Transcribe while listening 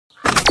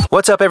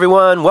What's up,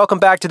 everyone? Welcome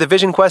back to the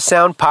Vision Quest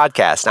Sound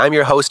Podcast. I'm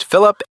your host,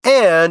 Philip,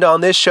 and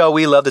on this show,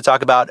 we love to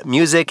talk about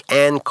music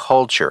and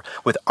culture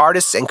with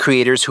artists and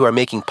creators who are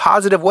making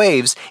positive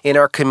waves in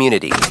our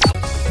community.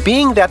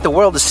 Being that the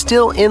world is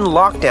still in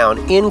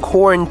lockdown, in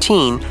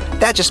quarantine,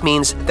 that just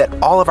means that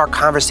all of our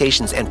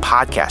conversations and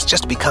podcasts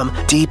just become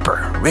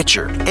deeper,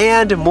 richer,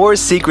 and more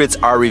secrets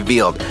are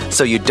revealed.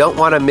 So you don't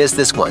want to miss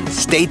this one.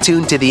 Stay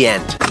tuned to the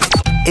end.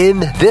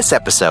 In this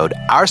episode,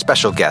 our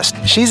special guest,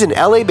 she's an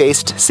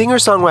LA-based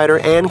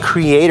singer-songwriter and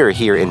creator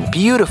here in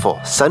beautiful,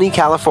 sunny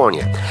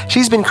California.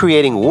 She's been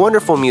creating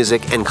wonderful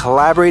music and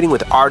collaborating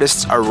with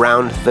artists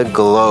around the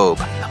globe.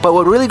 But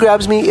what really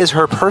grabs me is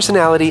her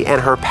personality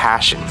and her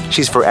passion.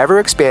 She's forever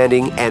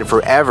expanding and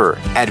forever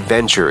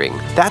adventuring.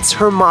 That's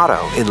her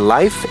motto in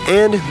life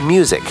and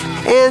music.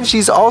 And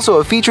she's also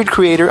a featured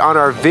creator on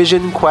our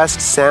Vision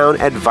Quest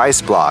Sound Advice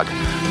blog.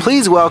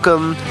 Please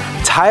welcome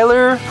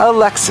Tyler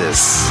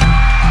Alexis.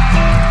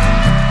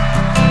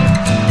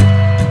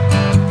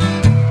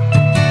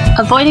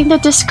 Avoiding the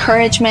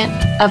discouragement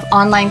of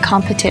online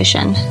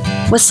competition.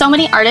 With so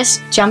many artists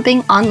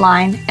jumping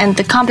online and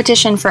the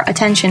competition for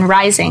attention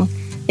rising,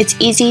 it's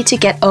easy to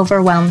get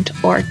overwhelmed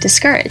or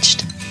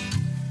discouraged.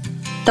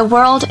 The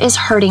world is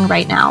hurting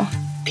right now.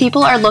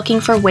 People are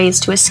looking for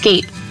ways to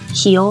escape,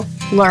 heal,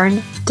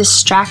 learn,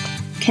 distract,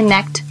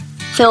 connect,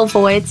 fill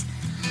voids,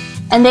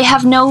 and they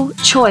have no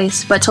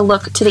choice but to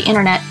look to the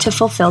internet to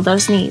fulfill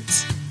those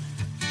needs.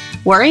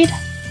 Worried?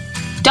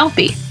 Don't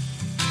be.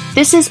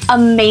 This is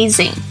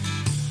amazing.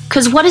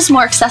 Because what is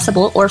more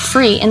accessible or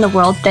free in the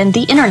world than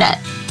the internet?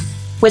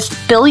 With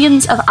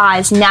billions of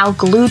eyes now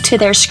glued to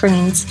their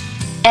screens,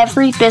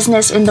 every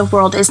business in the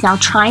world is now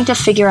trying to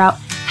figure out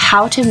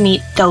how to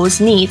meet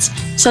those needs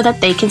so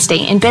that they can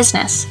stay in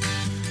business.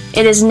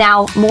 It is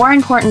now more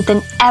important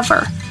than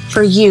ever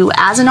for you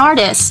as an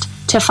artist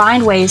to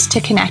find ways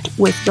to connect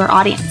with your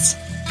audience.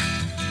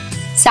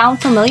 Sound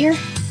familiar?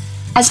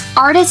 As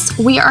artists,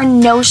 we are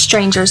no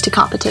strangers to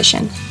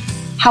competition.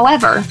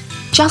 However,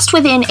 just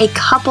within a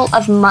couple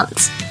of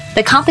months,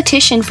 the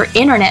competition for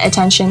internet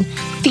attention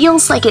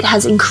feels like it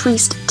has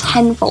increased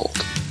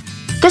tenfold.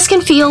 This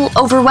can feel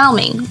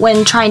overwhelming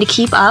when trying to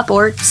keep up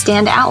or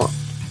stand out.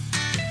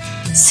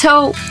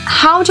 So,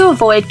 how to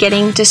avoid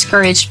getting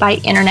discouraged by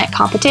internet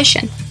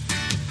competition?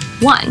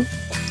 1.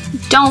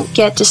 Don't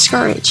get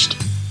discouraged.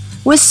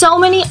 With so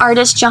many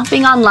artists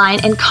jumping online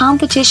and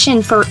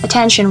competition for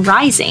attention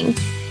rising,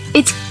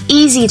 it's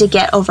easy to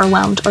get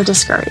overwhelmed or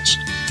discouraged.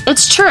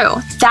 It's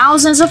true,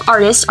 thousands of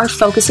artists are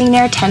focusing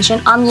their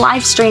attention on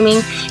live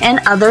streaming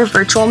and other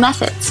virtual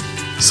methods.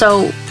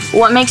 So,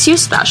 what makes you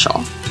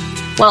special?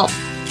 Well,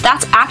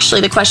 that's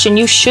actually the question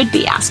you should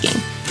be asking,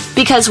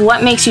 because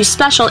what makes you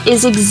special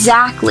is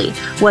exactly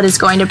what is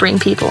going to bring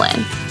people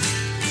in.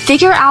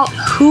 Figure out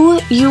who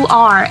you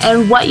are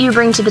and what you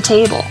bring to the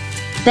table.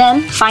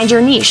 Then find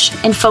your niche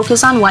and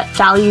focus on what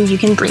value you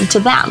can bring to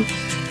them.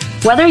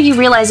 Whether you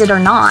realize it or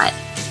not,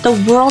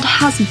 the world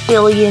has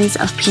billions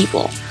of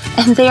people,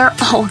 and they are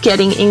all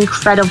getting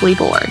incredibly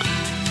bored.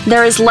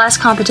 There is less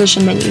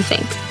competition than you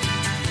think.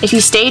 If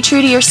you stay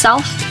true to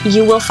yourself,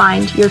 you will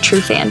find your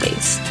true fan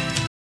base.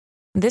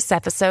 This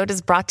episode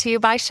is brought to you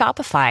by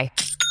Shopify.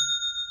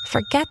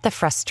 Forget the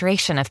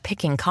frustration of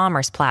picking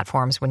commerce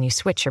platforms when you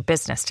switch your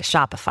business to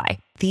Shopify,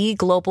 the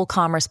global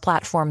commerce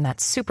platform that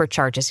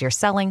supercharges your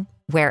selling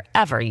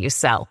wherever you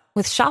sell.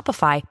 With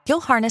Shopify,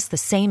 you'll harness the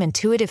same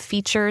intuitive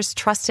features,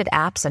 trusted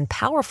apps, and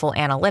powerful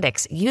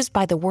analytics used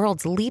by the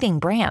world's leading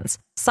brands.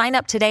 Sign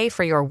up today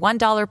for your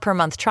 $1 per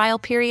month trial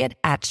period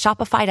at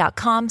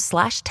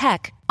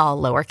shopify.com/tech, all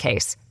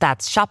lowercase.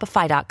 That's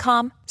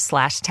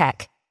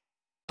shopify.com/tech.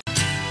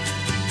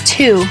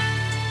 2.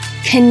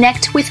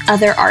 Connect with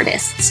other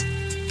artists.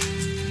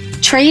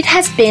 Trade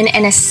has been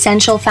an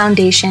essential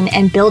foundation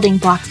and building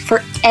block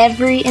for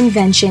every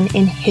invention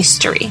in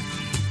history.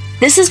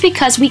 This is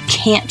because we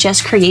can't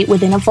just create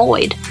within a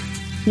void.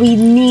 We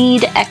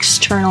need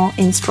external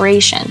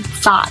inspiration,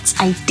 thoughts,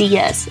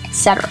 ideas,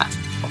 etc.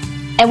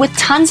 And with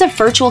tons of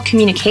virtual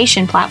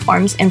communication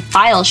platforms and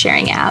file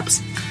sharing apps,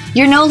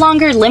 you're no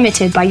longer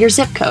limited by your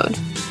zip code.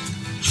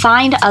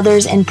 Find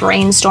others and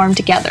brainstorm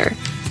together.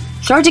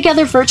 Throw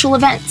together virtual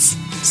events,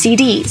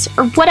 CDs,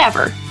 or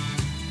whatever.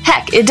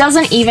 Heck, it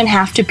doesn't even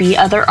have to be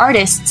other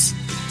artists.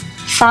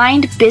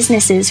 Find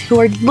businesses who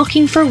are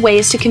looking for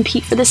ways to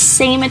compete for the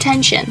same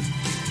attention,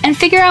 and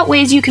figure out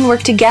ways you can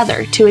work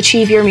together to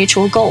achieve your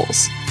mutual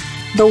goals.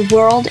 The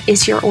world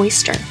is your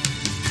oyster.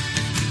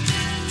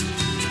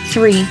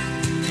 3.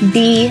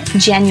 Be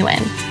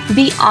genuine.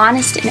 Be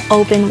honest and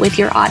open with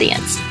your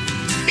audience.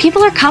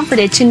 People are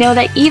comforted to know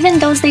that even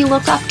those they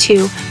look up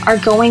to are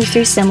going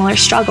through similar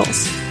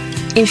struggles.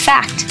 In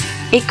fact,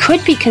 it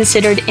could be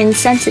considered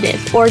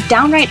insensitive or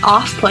downright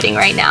off-putting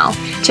right now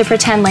to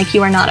pretend like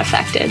you are not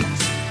affected.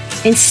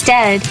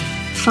 Instead,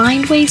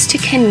 find ways to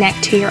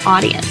connect to your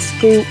audience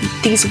through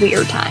these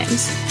weird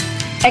times.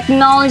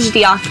 Acknowledge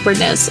the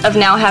awkwardness of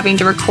now having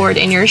to record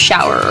in your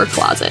shower or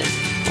closet,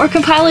 or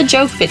compile a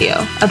joke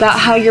video about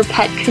how your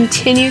pet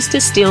continues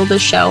to steal the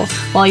show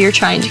while you're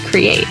trying to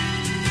create.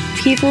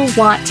 People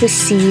want to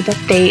see that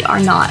they are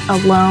not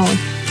alone,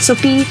 so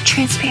be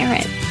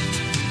transparent.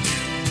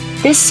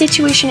 This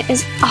situation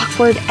is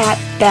awkward at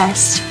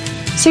best,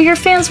 so your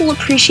fans will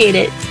appreciate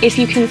it if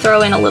you can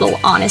throw in a little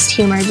honest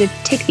humor to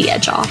take the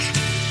edge off.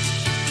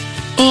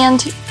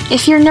 And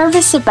if you're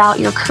nervous about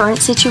your current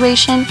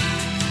situation,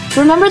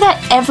 remember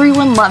that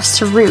everyone loves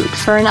to root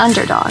for an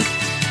underdog.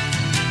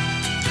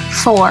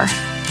 4.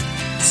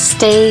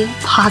 Stay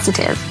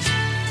positive.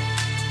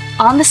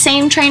 On the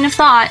same train of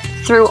thought,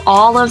 through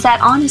all of that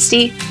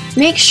honesty,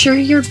 make sure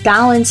you're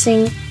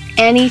balancing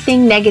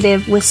anything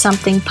negative with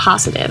something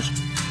positive.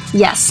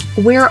 Yes,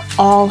 we're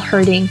all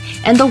hurting,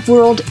 and the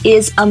world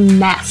is a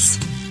mess.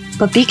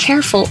 But be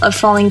careful of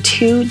falling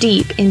too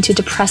deep into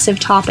depressive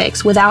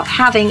topics without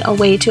having a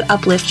way to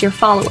uplift your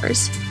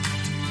followers.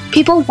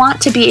 People want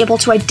to be able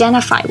to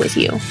identify with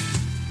you,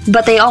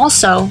 but they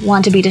also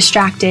want to be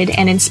distracted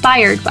and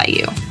inspired by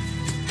you.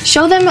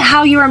 Show them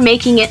how you are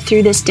making it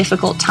through this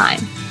difficult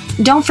time.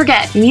 Don't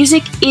forget,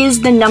 music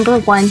is the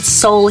 #1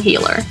 soul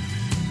healer.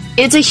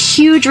 It's a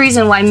huge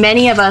reason why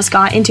many of us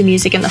got into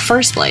music in the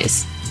first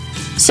place.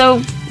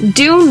 So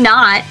do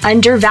not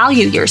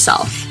undervalue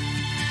yourself.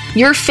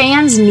 Your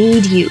fans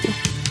need you.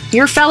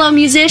 Your fellow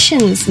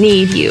musicians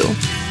need you.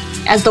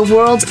 As the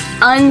world's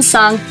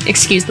unsung,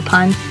 excuse the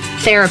pun,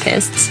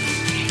 therapists,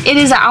 it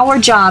is our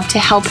job to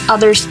help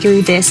others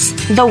through this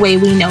the way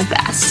we know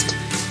best,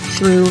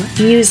 through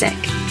music.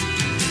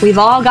 We've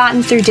all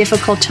gotten through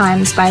difficult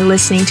times by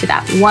listening to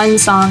that one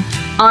song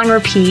on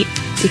repeat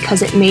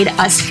because it made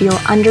us feel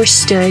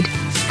understood,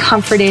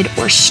 comforted,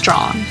 or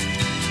strong.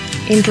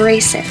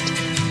 Embrace it.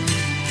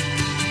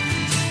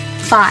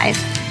 5.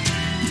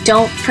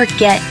 Don't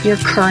forget your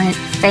current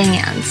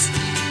fans.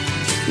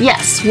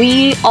 Yes,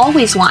 we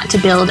always want to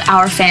build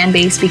our fan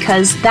base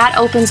because that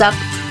opens up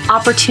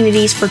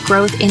opportunities for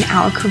growth in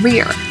our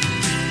career.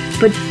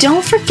 But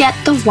don't forget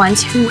the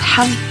ones who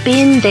have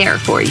been there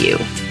for you.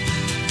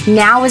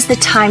 Now is the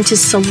time to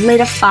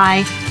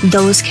solidify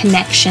those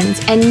connections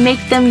and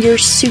make them your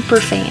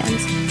super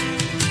fans.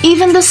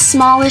 Even the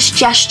smallest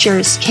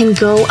gestures can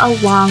go a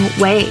long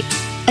way,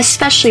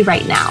 especially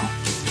right now.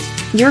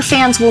 Your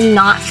fans will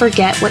not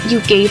forget what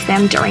you gave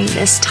them during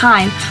this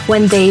time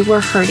when they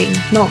were hurting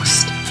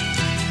most.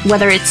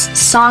 Whether it's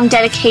song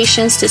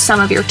dedications to some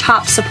of your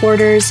top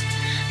supporters,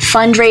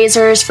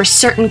 fundraisers for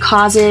certain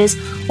causes,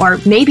 or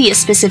maybe a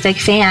specific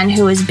fan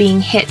who is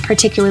being hit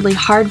particularly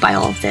hard by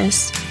all of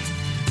this.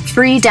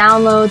 Free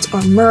downloads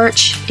or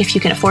merch, if you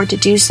can afford to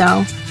do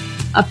so,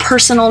 a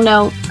personal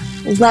note,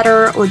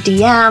 letter or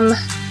DM,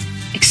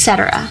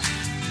 etc.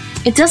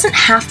 It doesn't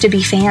have to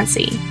be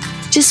fancy,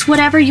 just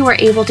whatever you are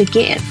able to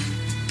give.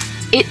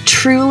 It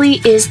truly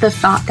is the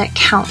thought that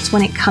counts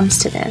when it comes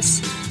to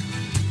this.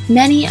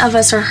 Many of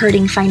us are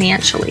hurting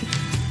financially,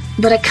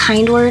 but a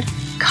kind word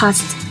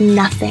costs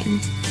nothing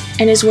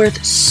and is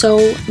worth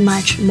so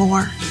much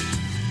more.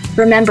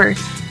 Remember,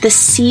 the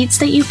seeds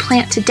that you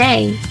plant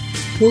today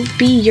will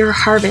be your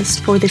harvest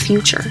for the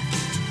future.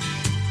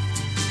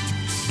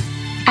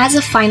 As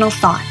a final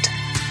thought,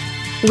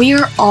 we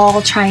are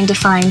all trying to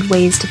find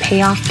ways to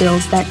pay off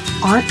bills that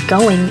aren't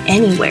going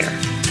anywhere.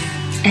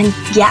 And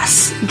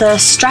yes, the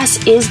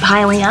stress is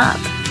piling up.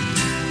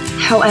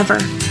 However,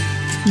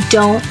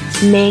 don't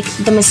make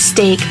the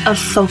mistake of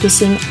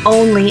focusing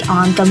only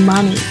on the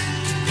money.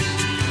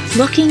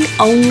 Looking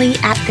only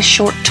at the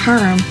short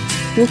term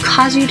will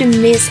cause you to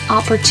miss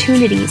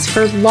opportunities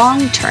for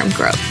long-term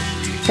growth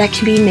that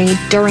can be made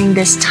during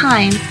this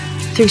time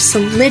through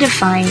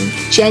solidifying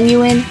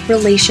genuine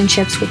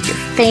relationships with your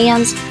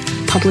fans,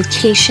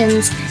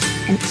 publications,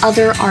 and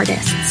other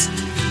artists.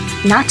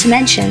 Not to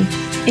mention,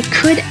 it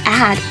could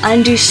add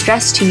undue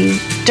stress to you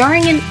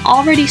during an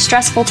already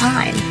stressful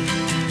time.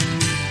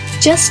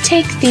 Just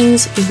take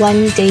things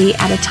one day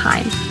at a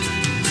time.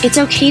 It's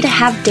okay to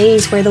have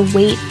days where the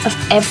weight of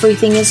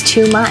everything is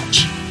too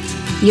much.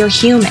 You're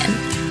human.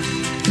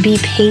 Be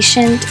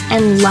patient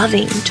and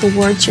loving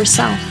towards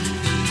yourself.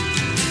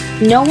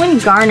 No one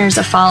garners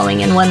a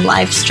following in one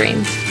live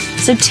stream,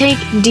 so take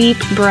deep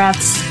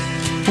breaths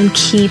and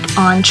keep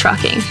on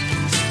trucking.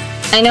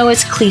 I know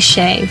it's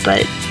cliche,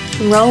 but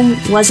Rome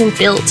wasn't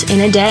built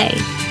in a day,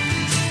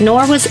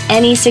 nor was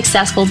any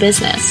successful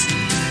business.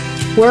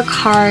 Work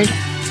hard,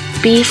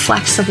 be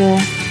flexible,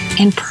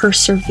 and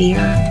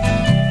persevere.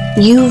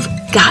 You've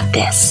got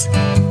this.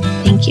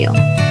 Thank you.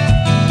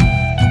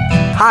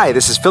 Hi,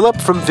 this is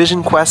Philip from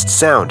Vision Quest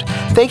Sound.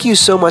 Thank you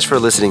so much for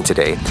listening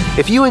today.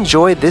 If you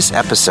enjoyed this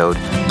episode,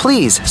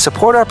 please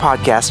support our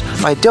podcast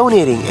by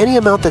donating any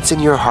amount that's in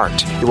your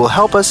heart. It will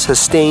help us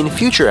sustain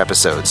future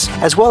episodes,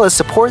 as well as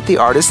support the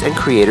artists and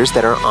creators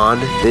that are on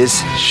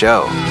this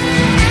show.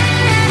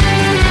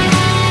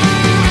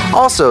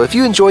 Also, if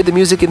you enjoyed the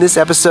music in this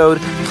episode,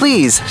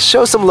 please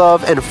show some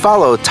love and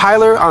follow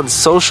Tyler on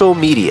social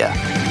media.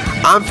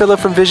 I'm Philip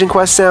from Vision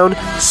Quest Sound,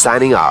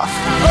 signing off.